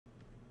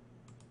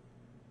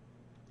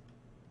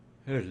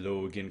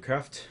Hello again,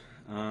 Craft.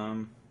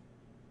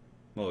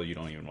 Well, you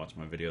don't even watch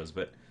my videos,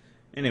 but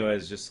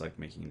anyways, just like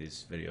making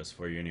these videos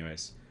for you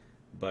anyways.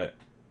 But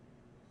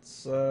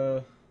it's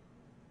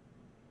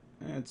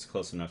it's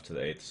close enough to the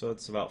 8th, so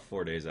it's about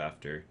 4 days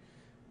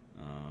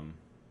um,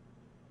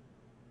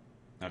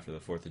 after the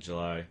 4th of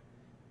July,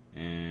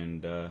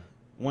 and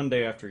 1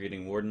 day after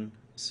getting Warden,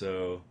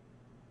 so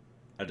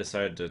I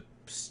decided to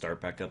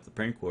start back up the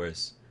prank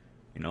wars.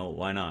 You know,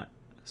 why not?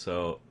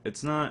 So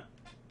it's not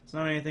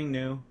anything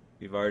new.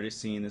 You've already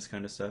seen this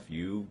kind of stuff.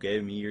 You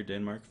gave me your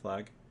Denmark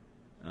flag.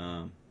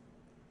 Um,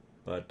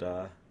 but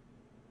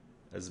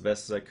as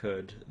best as I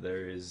could,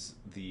 there is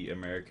the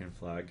American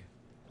flag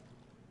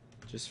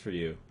just for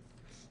you.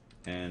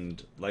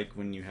 And like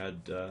when you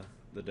had the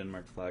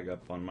Denmark flag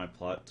up on my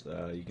plot,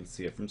 you can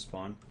see it from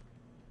spawn.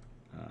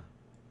 Uh,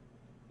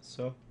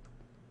 so,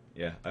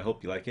 yeah, I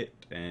hope you like it,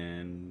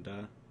 and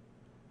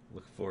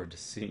look forward to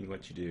seeing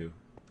what you do.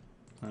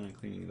 Plan on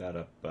cleaning that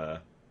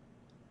up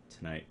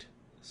tonight.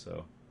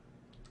 So,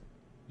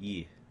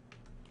 yeah.